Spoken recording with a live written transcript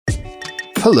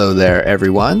Hello there,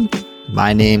 everyone.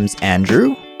 My name's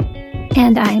Andrew.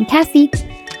 And I'm Cassie.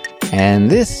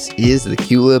 And this is the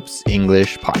Culips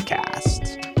English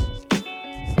Podcast.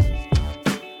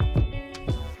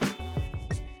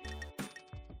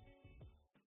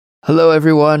 Hello,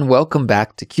 everyone. Welcome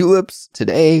back to Culips.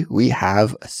 Today, we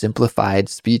have a Simplified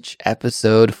Speech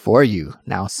episode for you.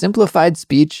 Now, Simplified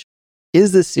Speech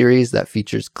is the series that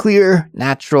features clear,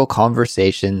 natural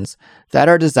conversations that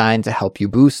are designed to help you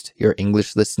boost your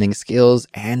English listening skills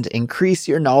and increase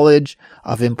your knowledge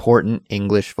of important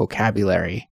English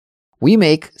vocabulary. We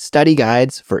make study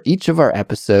guides for each of our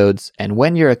episodes, and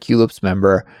when you're a Culips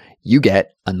member, you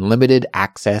get unlimited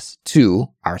access to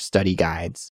our study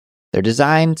guides. They're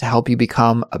designed to help you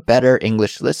become a better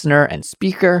English listener and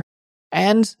speaker,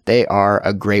 and they are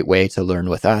a great way to learn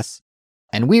with us.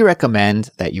 And we recommend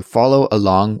that you follow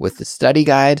along with the study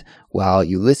guide while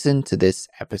you listen to this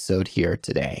episode here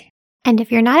today. And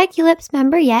if you're not a Culips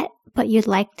member yet, but you'd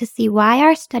like to see why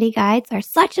our study guides are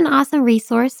such an awesome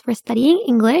resource for studying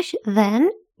English,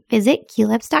 then visit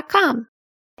culips.com.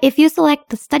 If you select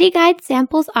the study guide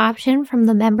samples option from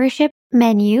the membership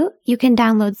menu, you can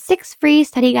download 6 free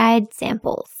study guide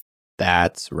samples.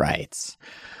 That's right.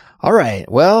 All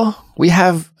right. Well, we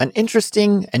have an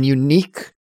interesting and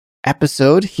unique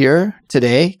episode here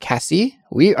today, Cassie.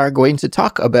 We are going to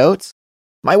talk about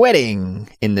my wedding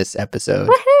in this episode.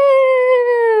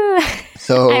 Woohoo!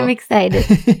 So I'm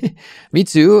excited. Me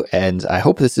too. And I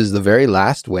hope this is the very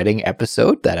last wedding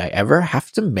episode that I ever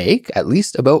have to make, at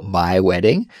least about my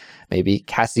wedding. Maybe,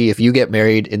 Cassie, if you get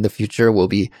married in the future, we'll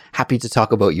be happy to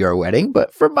talk about your wedding.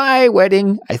 But for my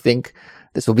wedding, I think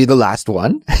this will be the last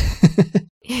one.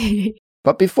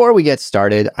 But before we get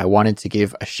started, I wanted to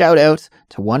give a shout out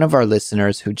to one of our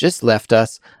listeners who just left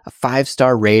us a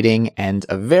 5-star rating and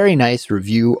a very nice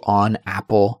review on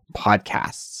Apple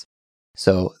Podcasts.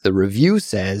 So the review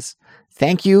says,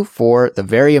 "Thank you for the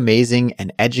very amazing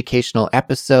and educational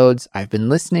episodes. I've been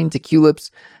listening to Culips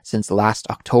since last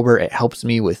October. It helps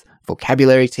me with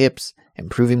vocabulary tips,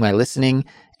 improving my listening,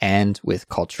 and with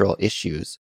cultural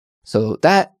issues." So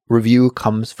that review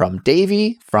comes from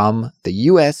Davey from the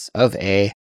US of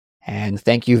A. And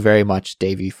thank you very much,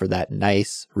 Davey, for that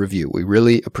nice review. We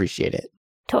really appreciate it.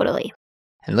 Totally.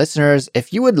 And listeners,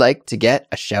 if you would like to get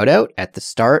a shout out at the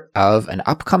start of an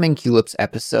upcoming Culips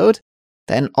episode,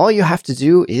 then all you have to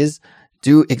do is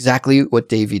do exactly what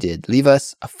Davey did. Leave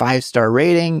us a 5-star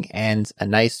rating and a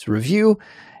nice review,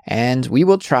 and we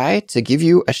will try to give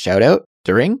you a shout out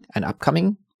during an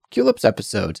upcoming Culips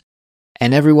episode.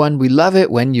 And everyone, we love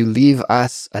it when you leave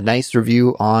us a nice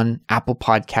review on Apple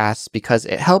Podcasts because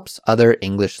it helps other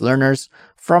English learners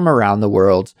from around the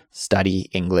world study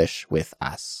English with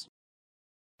us.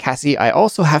 Cassie, I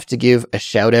also have to give a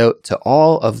shout out to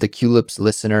all of the Culips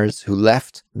listeners who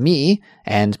left me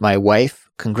and my wife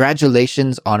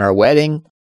congratulations on our wedding.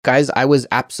 Guys, I was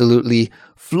absolutely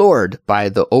floored by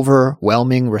the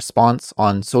overwhelming response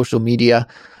on social media.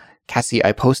 Cassie,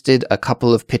 I posted a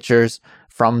couple of pictures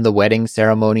from the wedding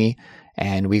ceremony,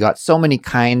 and we got so many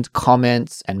kind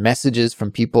comments and messages from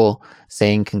people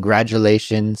saying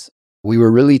congratulations. We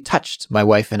were really touched, my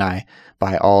wife and I,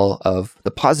 by all of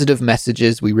the positive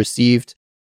messages we received.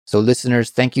 So listeners,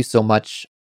 thank you so much.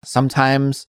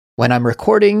 Sometimes when I'm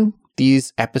recording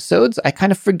these episodes, I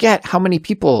kind of forget how many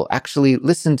people actually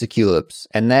listen to Culips,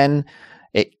 and then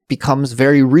it becomes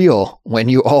very real when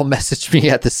you all message me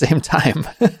at the same time.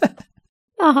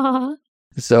 Aww.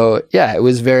 So yeah, it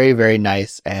was very, very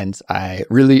nice. And I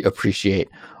really appreciate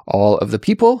all of the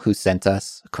people who sent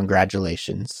us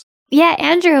congratulations. Yeah,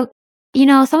 Andrew, you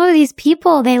know, some of these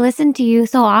people, they listen to you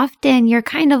so often. You're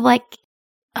kind of like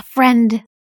a friend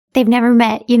they've never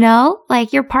met, you know?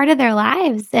 Like you're part of their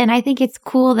lives. And I think it's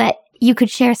cool that you could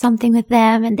share something with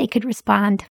them and they could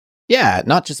respond. Yeah,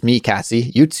 not just me,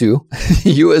 Cassie. You too.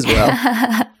 You as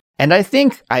well. And I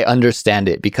think I understand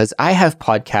it because I have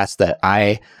podcasts that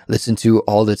I listen to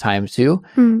all the time too.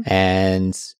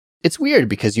 And it's weird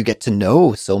because you get to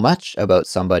know so much about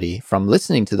somebody from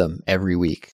listening to them every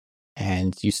week.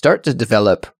 And you start to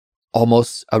develop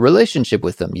almost a relationship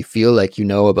with them. You feel like you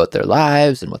know about their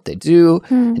lives and what they do,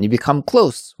 and you become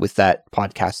close with that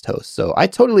podcast host. So I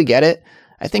totally get it.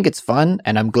 I think it's fun,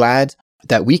 and I'm glad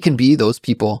that we can be those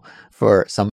people for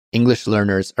some English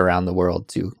learners around the world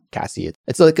too, Cassie.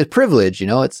 It's like a privilege, you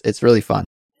know, it's really fun.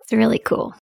 It's really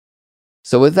cool.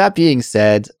 So with that being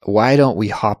said, why don't we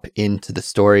hop into the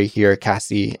story here,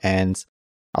 Cassie, and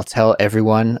I'll tell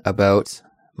everyone about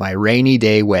my rainy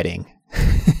day wedding.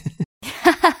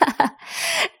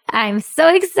 I'm so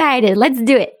excited. Let's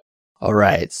do it. All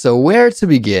right. So where to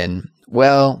begin?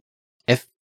 Well, if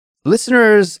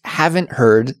listeners haven't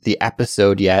heard the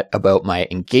episode yet about my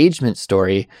engagement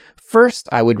story, first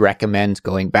I would recommend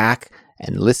going back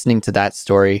and listening to that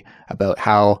story about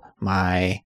how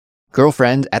my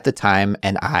girlfriend at the time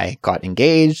and I got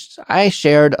engaged. I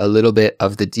shared a little bit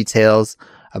of the details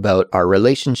about our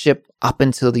relationship up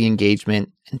until the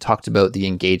engagement and talked about the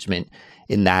engagement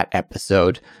in that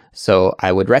episode. So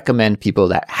I would recommend people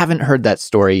that haven't heard that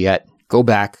story yet, go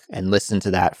back and listen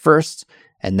to that first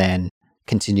and then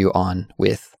continue on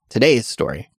with today's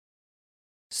story.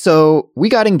 So we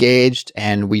got engaged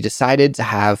and we decided to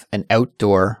have an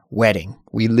outdoor wedding.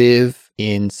 We live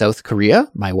in South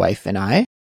Korea, my wife and I.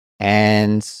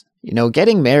 And,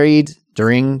 getting married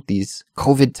during these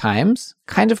COVID times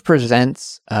kind of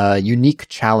presents a unique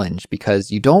challenge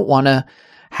because you don't want to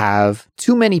have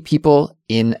too many people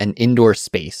in an indoor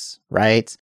space,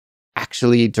 right?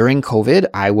 Actually, during COVID,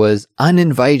 I was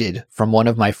uninvited from one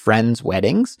of my friend's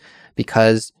weddings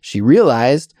because she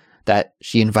realized that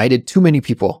she invited too many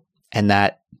people and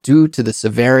that due to the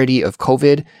severity of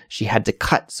COVID, she had to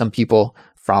cut some people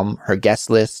from her guest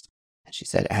list. And she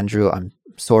said, Andrew, I'm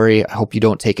sorry. I hope you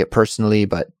don't take it personally,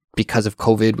 but because of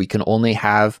COVID, we can only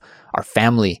have our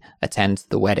family attend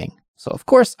the wedding. So of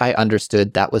course, I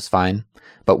understood that was fine,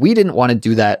 but we didn't want to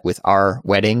do that with our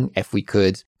wedding if we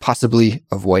could possibly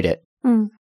avoid it.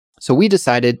 So we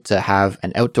decided to have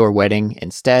an outdoor wedding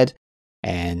instead,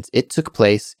 and it took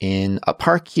place in a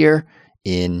park here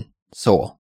in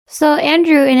Seoul. So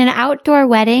Andrew, in an outdoor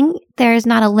wedding, there's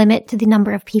not a limit to the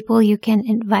number of people you can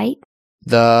invite?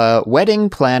 The wedding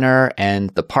planner and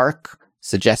the park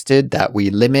suggested that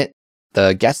we limit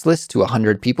the guest list to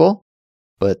 100 people,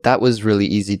 but that was really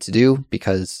easy to do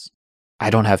because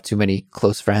I don't have too many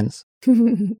close friends.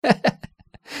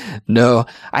 No,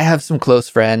 I have some close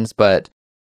friends, but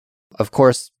of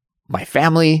course, my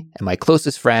family and my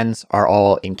closest friends are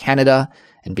all in Canada,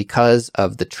 and because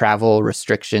of the travel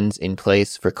restrictions in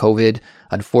place for COVID,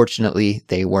 unfortunately,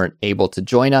 they weren't able to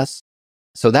join us.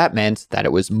 So that meant that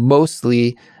it was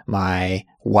mostly my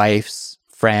wife's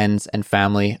friends and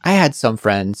family. I had some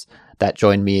friends that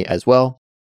joined me as well.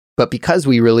 But because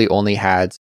we really only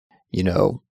had,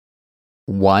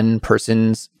 one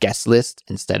person's guest list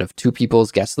instead of two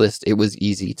people's guest list, it was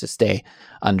easy to stay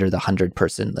under the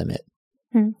 100-person limit.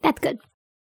 That's good.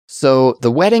 So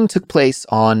the wedding took place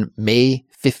on May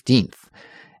 15th.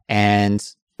 And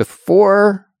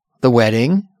before the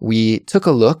wedding, we took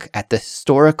a look at the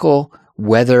historical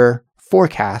weather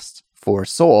forecast for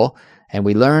Seoul, and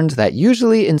we learned that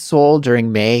usually in Seoul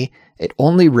during May, it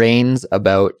only rains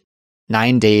about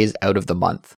 9 days out of the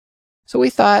month. So we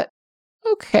thought,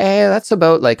 okay, that's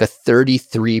about like a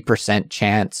 33%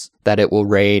 chance that it will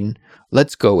rain.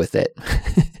 Let's go with it.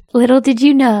 Little did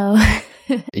you know.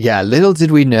 Yeah, little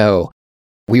did we know.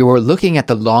 We were looking at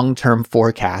the long-term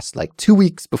forecast like 2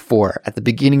 weeks before at the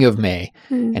beginning of May,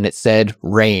 and it said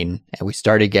rain, and we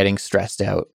started getting stressed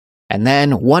out. And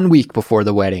then 1 week before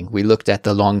the wedding, we looked at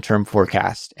the long-term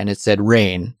forecast and it said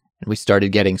rain, and we started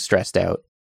getting stressed out.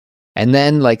 And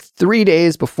then like 3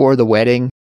 days before the wedding,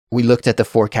 we looked at the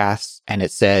forecast and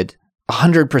it said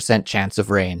 100% chance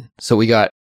of rain. So we got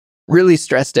really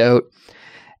stressed out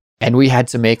and we had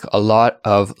to make a lot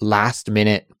of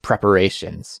last-minute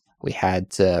preparations. We had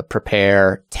to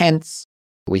prepare tents.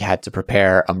 We had to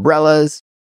prepare umbrellas.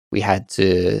 We had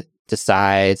to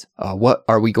decide what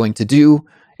are we going to do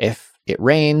if it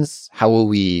rains? How will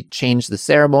we change the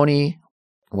ceremony?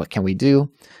 What can we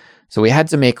do? So we had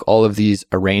to make all of these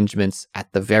arrangements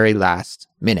at the very last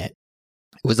minute.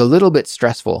 It was a little bit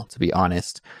stressful, to be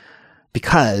honest,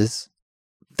 because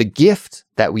the gift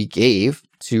that we gave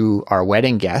to our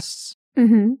wedding guests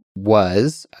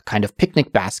was a kind of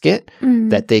picnic basket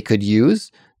that they could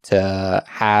use to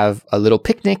have a little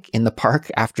picnic in the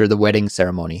park after the wedding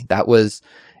ceremony. That was,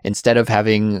 instead of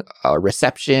having a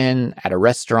reception at a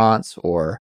restaurant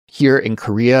or here in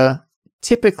Korea,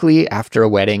 typically after a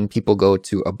wedding, people go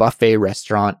to a buffet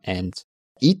restaurant and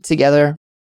eat together.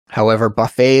 However,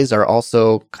 buffets are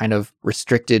also kind of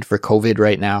restricted for COVID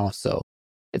right now, so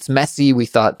it's messy. We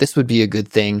thought this would be a good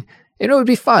thing. It would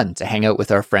be fun to hang out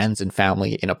with our friends and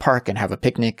family in a park and have a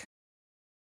picnic.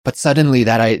 But suddenly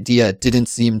that idea didn't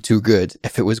seem too good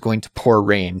if it was going to pour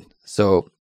rain. So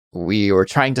we were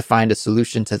trying to find a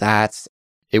solution to that.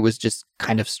 It was just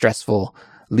kind of stressful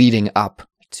leading up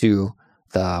to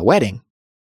the wedding.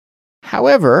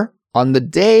 However, on the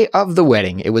day of the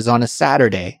wedding, it was on a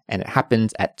Saturday and it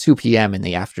happened at 2 p.m. in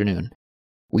the afternoon.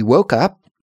 We woke up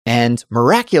and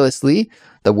miraculously,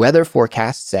 the weather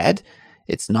forecast said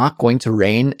it's not going to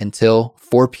rain until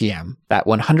 4 p.m. That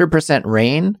 100%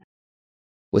 rain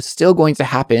was still going to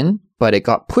happen, but it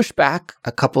got pushed back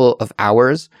a couple of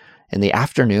hours in the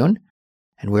afternoon.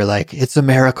 And we're like, it's a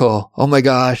miracle. Oh my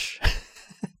gosh.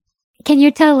 Can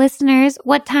you tell listeners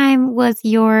what time was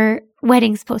your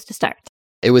wedding supposed to start?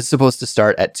 It was supposed to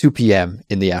start at 2 p.m.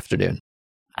 in the afternoon.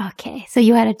 Okay, so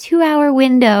you had a 2-hour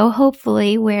window,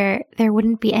 hopefully, where there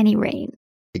wouldn't be any rain.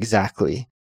 Exactly.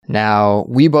 Now,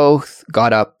 we both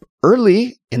got up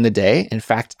early in the day. In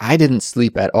fact, I didn't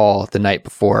sleep at all the night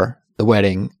before the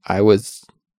wedding. I was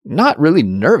not really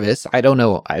nervous. I don't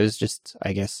know. I was just,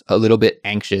 I guess, a little bit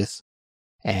anxious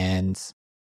and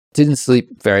didn't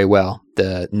sleep very well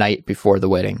the night before the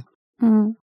wedding.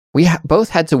 We both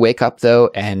had to wake up, though,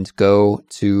 and go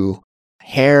to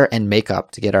hair and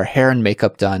makeup to get our hair and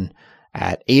makeup done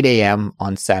at 8 a.m.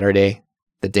 on Saturday,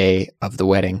 the day of the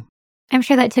wedding. I'm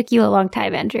sure that took you a long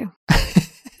time, Andrew.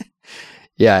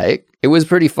 Yeah, it was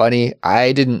pretty funny.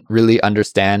 I didn't really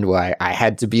understand why I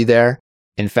had to be there.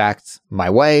 In fact, my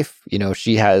wife,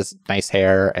 she has nice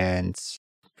hair and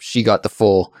she got the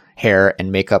full hair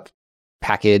and makeup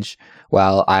package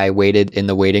while I waited in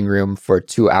the waiting room for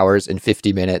 2 hours and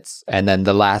 50 minutes. And then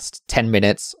the last 10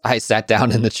 minutes, I sat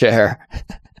down in the chair.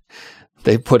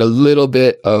 They put a little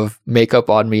bit of makeup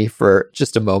on me for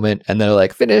just a moment and they're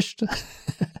like, finished.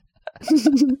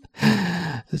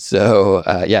 So,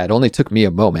 it only took me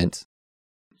a moment.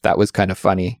 That was kind of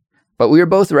funny. But we were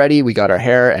both ready. We got our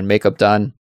hair and makeup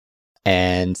done.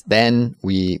 And then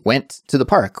we went to the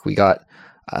park. We got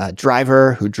a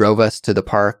driver who drove us to the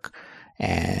park.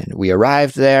 And we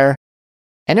arrived there.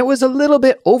 And it was a little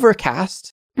bit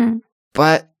overcast,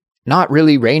 but not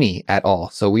really rainy at all.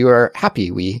 So we were happy.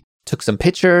 We took some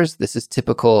pictures. This is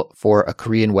typical for a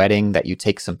Korean wedding that you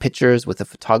take some pictures with a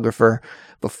photographer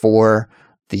before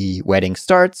the wedding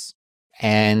starts.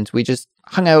 And we just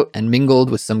hung out and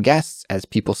mingled with some guests as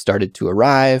people started to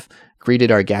arrive,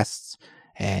 greeted our guests,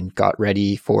 and got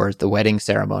ready for the wedding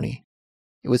ceremony.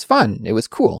 It was fun. It was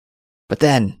cool. But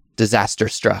then disaster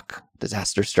struck.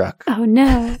 Oh,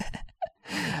 no.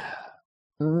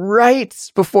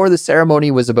 Right before the ceremony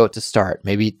was about to start,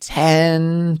 maybe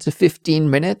 10 to 15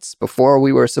 minutes before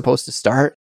we were supposed to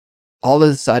start, all of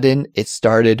a sudden it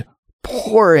started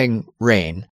pouring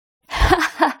rain.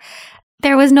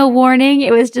 There was no warning.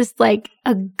 It was just like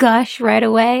a gush right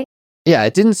away. Yeah,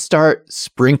 it didn't start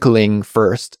sprinkling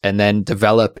first and then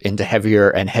develop into heavier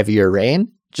and heavier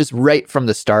rain. Just right from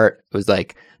the start, it was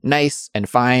like nice and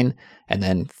fine. And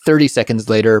then 30 seconds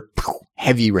later,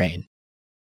 heavy rain.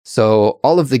 So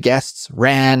all of the guests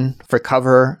ran for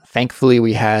cover. Thankfully,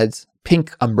 we had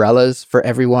pink umbrellas for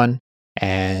everyone.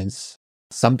 And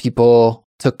some people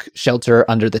took shelter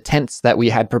under the tents that we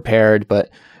had prepared, but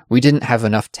we didn't have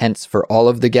enough tents for all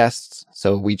of the guests.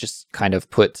 So we just kind of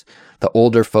put the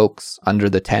older folks under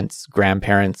the tents,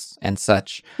 grandparents and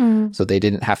such, so they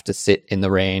didn't have to sit in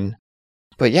the rain.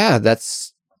 But yeah,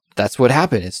 that's what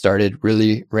happened. It started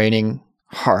really raining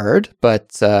hard,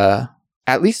 but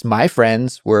at least my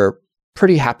friends were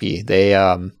pretty happy. They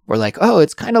were like, oh,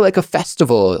 it's kind of like a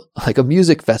festival, like a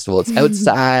music festival. It's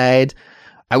outside.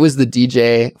 I was the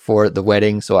DJ for the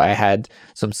wedding, so I had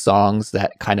some songs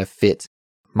that kind of fit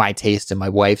my taste and my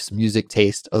wife's music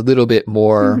taste a little bit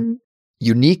more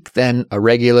unique than a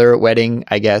regular wedding,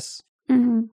 I guess,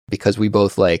 because we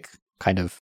both like kind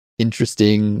of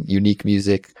interesting, unique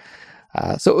music.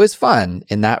 So it was fun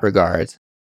in that regard.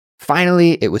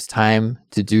 Finally, it was time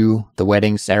to do the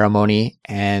wedding ceremony,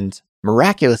 and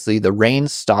miraculously, the rain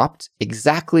stopped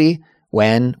exactly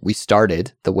when we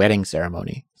started the wedding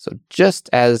ceremony. So just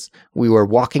as we were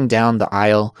walking down the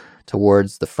aisle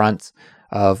towards the front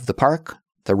of the park,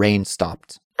 the rain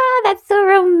stopped. Oh, that's so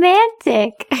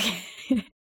romantic.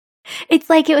 It's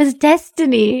like it was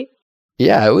destiny.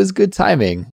 Yeah, it was good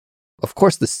timing. Of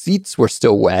course, the seats were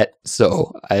still wet,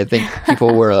 so I think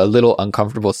people were a little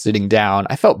uncomfortable sitting down.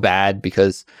 I felt bad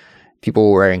because people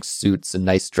were wearing suits and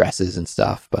nice dresses and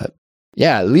stuff. But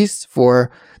yeah, at least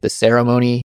for the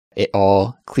ceremony, it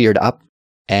all cleared up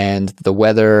and the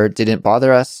weather didn't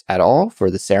bother us at all for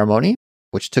the ceremony,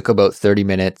 which took about 30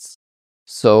 minutes.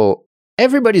 So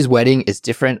everybody's wedding is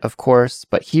different, of course,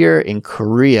 but here in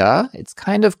Korea, it's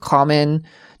kind of common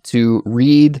to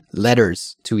read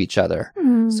letters to each other.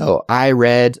 So I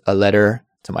read a letter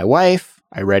to my wife.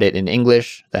 I read it in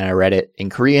English. Then I read it in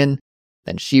Korean.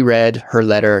 Then she read her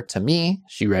letter to me.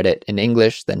 She read it in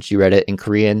English. Then she read it in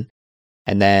Korean.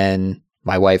 And then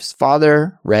my wife's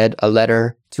father read a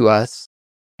letter to us.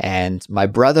 And my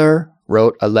brother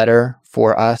wrote a letter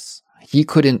for us. He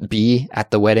couldn't be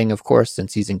at the wedding, of course,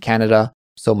 since he's in Canada.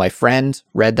 So my friend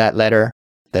read that letter.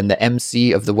 Then the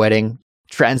MC of the wedding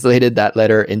translated that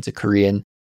letter into Korean.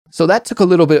 So that took a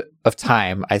little bit of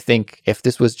time. I think if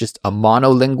this was just a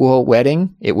monolingual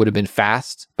wedding, it would have been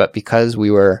fast. But because we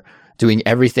were doing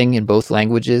everything in both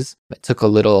languages. It took a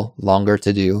little longer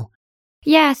to do.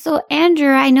 Yeah, so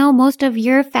Andrew, I know most of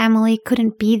your family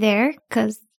couldn't be there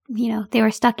because, they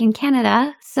were stuck in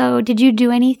Canada. So did you do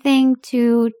anything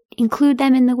to include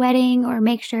them in the wedding or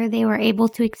make sure they were able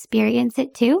to experience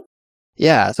it too?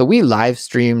 Yeah, so we live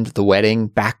streamed the wedding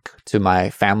back to my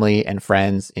family and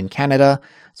friends in Canada.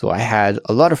 So I had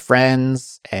a lot of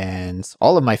friends and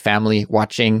all of my family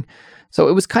watching. So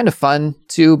it was kind of fun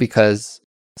too because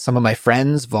some of my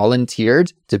friends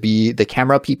volunteered to be the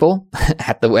camera people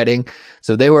at the wedding.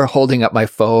 So they were holding up my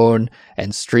phone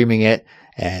and streaming it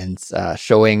and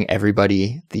showing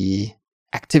everybody the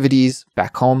activities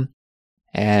back home.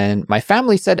 And my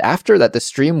family said after that the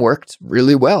stream worked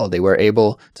really well. They were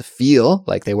able to feel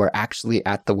like they were actually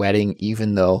at the wedding,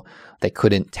 even though they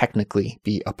couldn't technically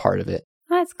be a part of it.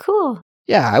 That's cool.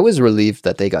 Yeah, I was relieved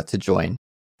that they got to join,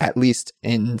 at least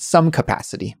in some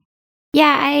capacity.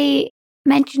 Yeah, I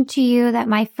mentioned to you that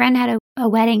my friend had a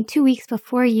wedding 2 weeks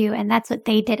before you, and that's what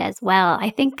they did as well.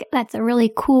 I think that's a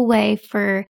really cool way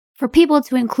for people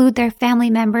to include their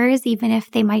family members, even if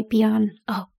they might be on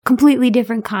a completely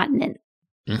different continent.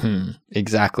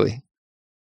 Exactly.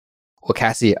 Well,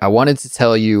 Cassie, I wanted to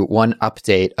tell you one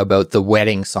update about the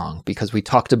wedding song because we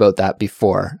talked about that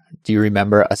before. Do you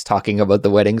remember us talking about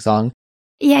the wedding song?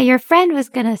 Yeah, your friend was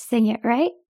going to sing it, right?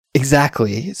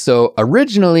 Exactly. So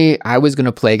originally I was going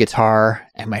to play guitar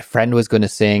and my friend was going to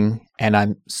sing. And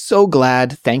I'm so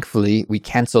glad, thankfully, we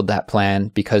canceled that plan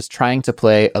because trying to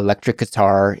play electric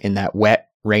guitar in that wet,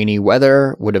 rainy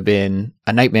weather would have been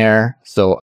a nightmare.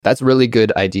 So that's a really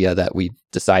good idea that we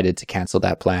decided to cancel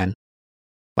that plan.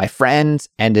 My friend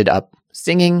ended up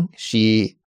singing.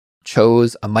 She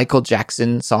chose a Michael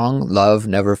Jackson song, Love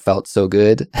Never Felt So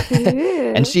Good.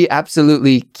 And she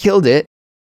absolutely killed it.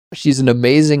 She's an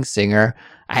amazing singer.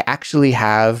 I actually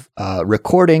have a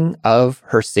recording of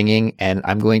her singing, and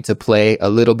I'm going to play a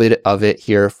little bit of it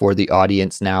here for the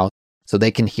audience now so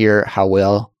they can hear how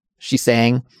well she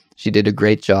sang. She did a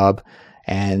great job,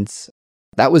 and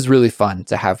that was really fun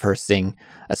to have her sing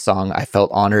a song. I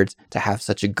felt honored to have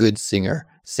such a good singer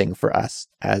sing for us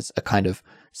as a kind of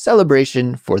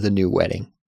celebration for the new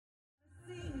wedding.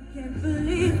 Can't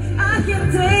believe I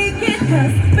can take it,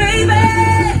 'cause baby,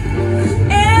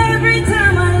 every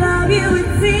time I love you,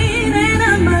 it's in and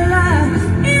out my life.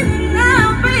 In and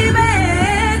out,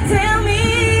 baby, tell me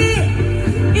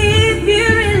if you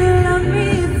really love me,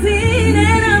 it's in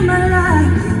and out my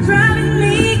life, driving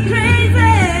me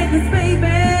crazy, 'cause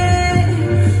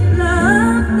baby,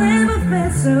 love never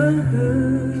felt so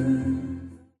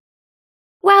good.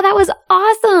 Wow, that was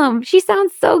awesome. She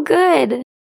sounds so good.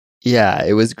 Yeah,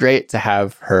 it was great to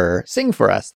have her sing for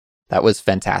us. That was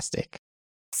fantastic.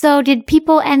 So did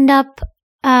people end up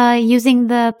using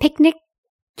the picnic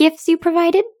gifts you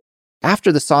provided?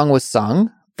 After the song was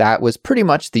sung, that was pretty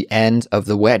much the end of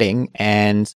the wedding.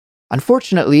 And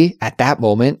unfortunately, at that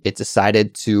moment, it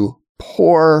decided to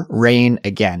pour rain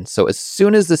again. So as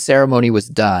soon as the ceremony was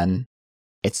done,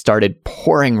 it started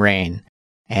pouring rain.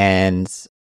 And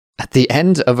at the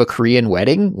end of a Korean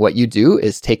wedding, what you do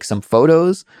is take some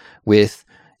photos with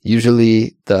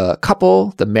usually the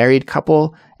couple, the married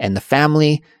couple, and the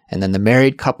family, and then the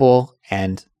married couple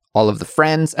and all of the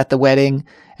friends at the wedding,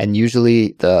 and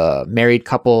usually the married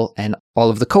couple and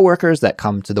all of the coworkers that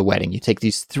come to the wedding. You take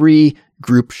these 3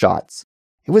 group shots.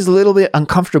 It was a little bit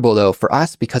uncomfortable though for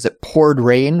us because it poured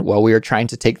rain while we were trying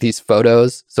to take these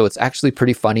photos. So it's actually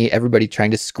pretty funny. Everybody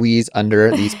trying to squeeze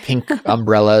under these pink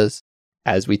umbrellas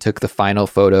as we took the final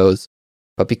photos.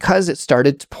 But because it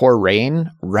started to pour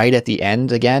rain right at the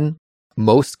end again,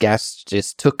 most guests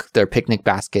just took their picnic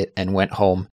basket and went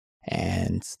home.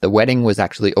 And the wedding was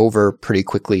actually over pretty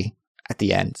quickly at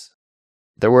the end.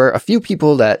 There were a few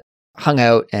people that hung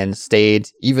out and stayed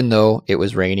even though it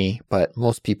was rainy, but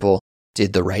most people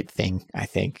did the right thing, I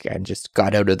think, and just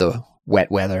got out of the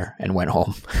wet weather and went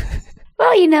home.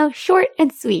 Well, short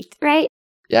and sweet, right?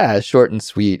 Yeah, short and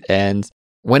sweet. And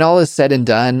when all is said and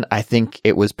done, I think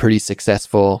it was pretty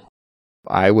successful.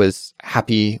 I was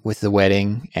happy with the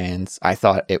wedding and I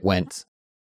thought it went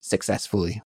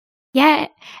successfully. Yeah,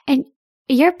 and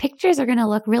your pictures are going to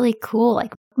look really cool,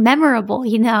 like memorable,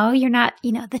 You're not,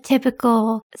 the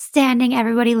typical standing,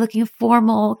 everybody looking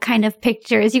formal kind of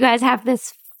pictures. You guys have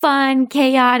this fun,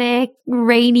 chaotic,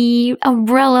 rainy,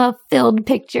 umbrella-filled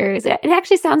pictures. It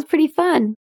actually sounds pretty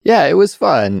fun. Yeah, it was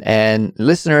fun. And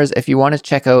listeners, if you want to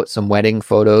check out some wedding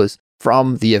photos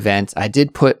from the event, I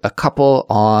did put a couple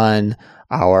on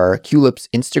our Culips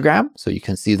Instagram, so you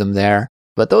can see them there.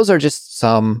 But those are just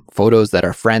some photos that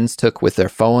our friends took with their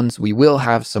phones. We will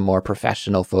have some more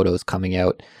professional photos coming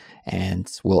out,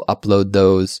 and we'll upload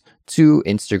those to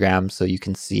Instagram so you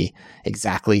can see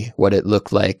exactly what it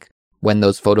looked like when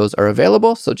those photos are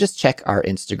available. So just check our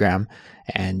Instagram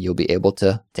and you'll be able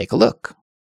to take a look.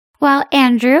 Well,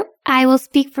 Andrew, I will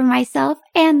speak for myself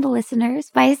and the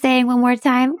listeners by saying one more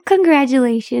time,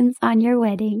 congratulations on your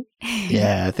wedding.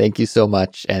 Yeah, thank you so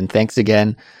much. And thanks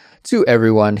again to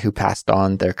everyone who passed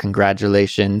on their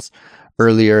congratulations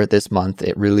earlier this month.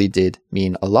 It really did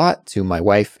mean a lot to my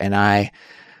wife and I.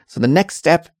 So the next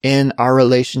step in our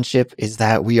relationship is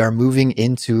that we are moving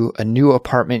into a new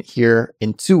apartment here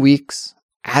in 2 weeks.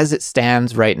 As it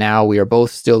stands right now, we are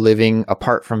both still living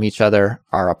apart from each other.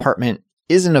 Our apartment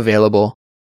isn't available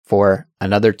for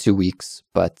another 2 weeks,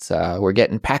 but we're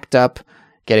getting packed up,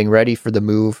 getting ready for the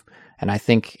move. And I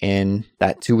think in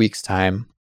that 2 weeks' time,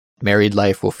 married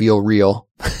life will feel real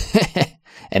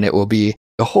and it will be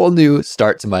a whole new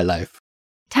start to my life.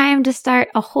 Time to start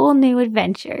a whole new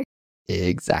adventure.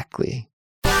 Exactly.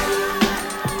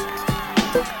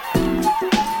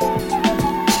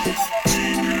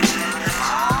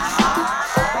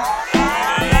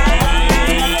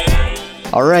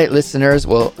 All right, listeners.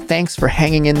 Well, thanks for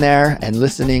hanging in there and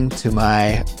listening to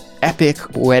my epic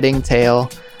wedding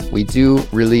tale. We do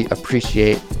really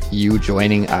appreciate you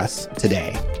joining us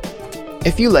today.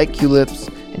 If you like Culips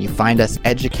and you find us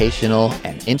educational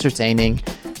and entertaining,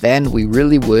 then we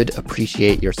really would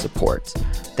appreciate your support.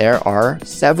 There are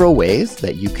several ways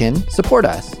that you can support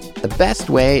us. The best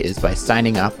way is by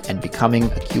signing up and becoming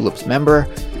a Culips member.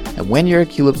 And when you're a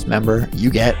Culips member, you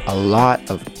get a lot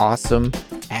of awesome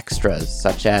extras,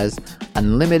 such as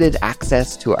unlimited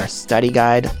access to our study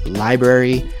guide,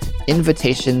 library,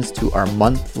 invitations to our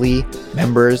monthly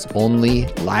members-only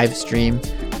live stream,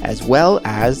 as well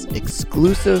as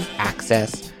exclusive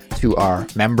access to our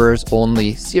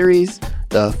members-only series,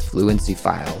 the Fluency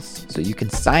Files. So you can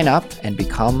sign up and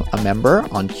become a member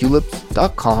on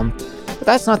culips.com. But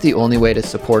that's not the only way to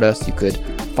support us. You could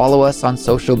follow us on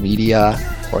social media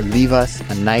or leave us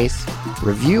a nice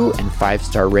review and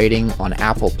 5-star rating on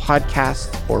Apple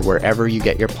Podcasts or wherever you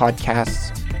get your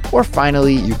podcasts. Or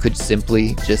finally, you could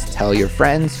simply just tell your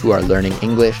friends who are learning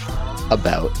English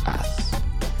about us.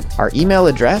 Our email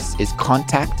address is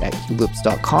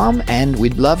contact@culips.com, and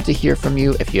we'd love to hear from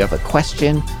you if you have a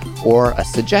question or a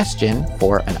suggestion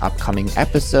for an upcoming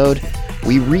episode.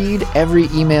 We read every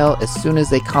email as soon as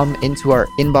they come into our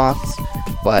inbox,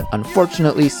 but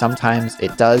unfortunately, sometimes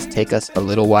it does take us a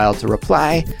little while to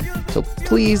reply. So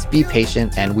please be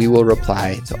patient and we will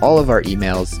reply to all of our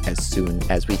emails as soon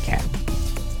as we can.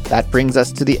 That brings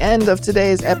us to the end of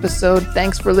today's episode.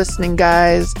 Thanks for listening,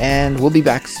 guys, and we'll be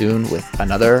back soon with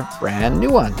another brand new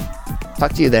one.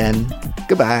 Talk to you then.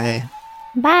 Goodbye.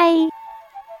 Bye.